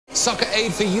Soccer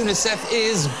Aid for Unicef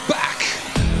is back.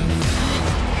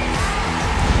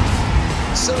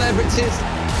 Celebrities,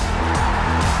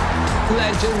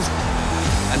 legends,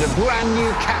 and a brand new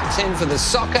captain for the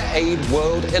Soccer Aid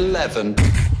World 11.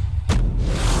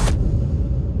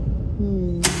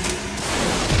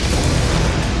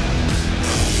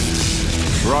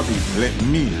 Robbie, let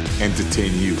me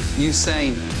entertain you. You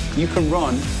saying you can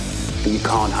run, but you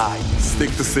can't hide. Stick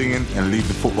to singing and leave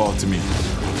the football to me.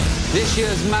 This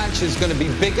year's match is going to be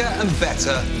bigger and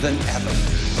better than ever.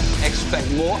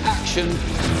 Expect more action,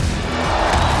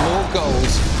 more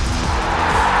goals,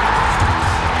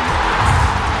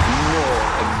 more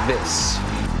of this.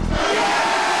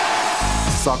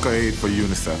 Soccer Aid for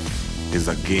UNICEF is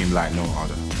a game like no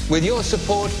other. With your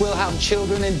support, we'll help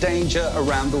children in danger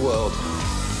around the world.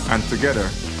 And together,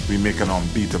 we make an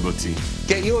unbeatable team.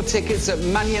 Get your tickets at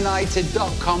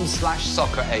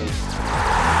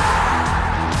manunited.com/socceraid.